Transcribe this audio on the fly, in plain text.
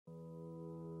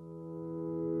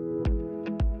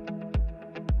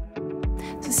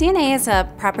So CNA is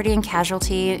a property and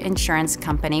casualty insurance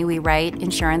company. We write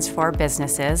insurance for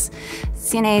businesses.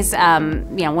 CNA is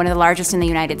one of the largest in the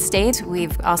United States.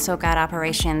 We've also got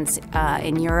operations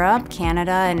in Europe,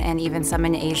 Canada, and even some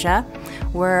in Asia.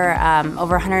 We're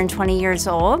over 120 years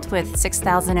old with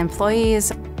 6,000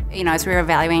 employees. As we were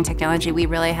evaluating technology, we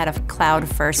really had a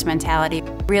cloud-first mentality.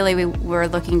 Really, we were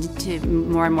looking to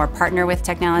more and more partner with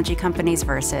technology companies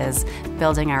versus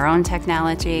building our own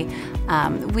technology.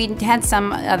 We had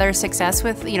some other success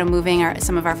with, moving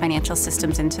some of our financial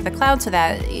systems into the cloud, so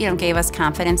that, gave us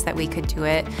confidence that we could do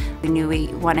it. We knew we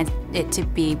wanted it to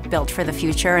be built for the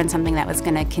future and something that was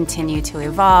going to continue to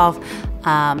evolve,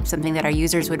 something that our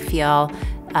users would feel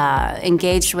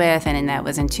engaged with, and that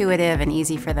was intuitive and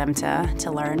easy for them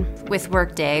to learn. With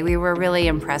Workday, we were really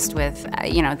impressed with,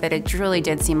 that it really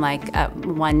did seem like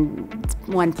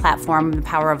one platform. The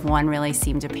power of one really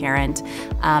seemed apparent.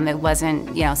 It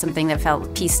wasn't, something that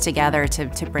felt pieced together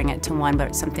to bring it to one,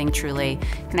 but something truly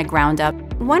kind of ground up.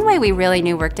 One way we really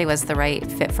knew Workday was the right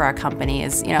fit for our company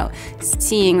is,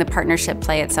 seeing the partnership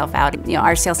play itself out.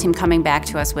 Our sales team coming back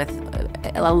to us with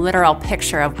a literal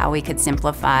picture of how we could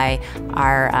simplify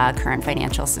our current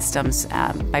financial systems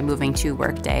by moving to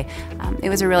Workday. It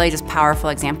was a really just powerful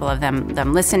example of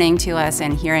them listening to us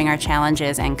and hearing our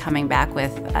challenges and coming back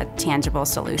with a tangible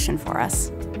solution for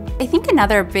us. I think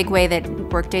another big way that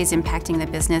Workday is impacting the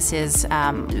business is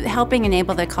helping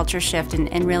enable the culture shift,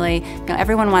 and really,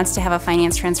 everyone wants to have a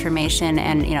finance transformation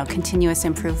and continuous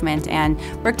improvement, and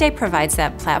Workday provides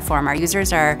that platform. Our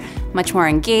users are much more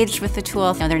engaged with the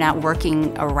tool. They're not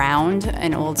working around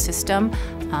an old system.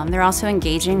 They're also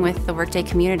engaging with the Workday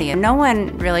community, and no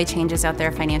one really changes out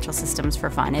their financial systems for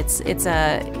fun. It's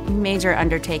a major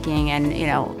undertaking,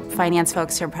 and finance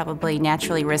folks are probably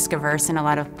naturally risk averse in a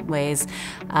lot of ways,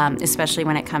 especially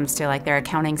when it comes to their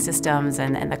accounting systems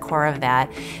and the core of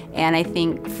that. And I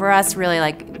think for us, really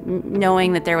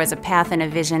knowing that there was a path and a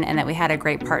vision and that we had a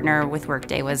great partner with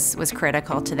Workday was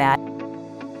critical to that.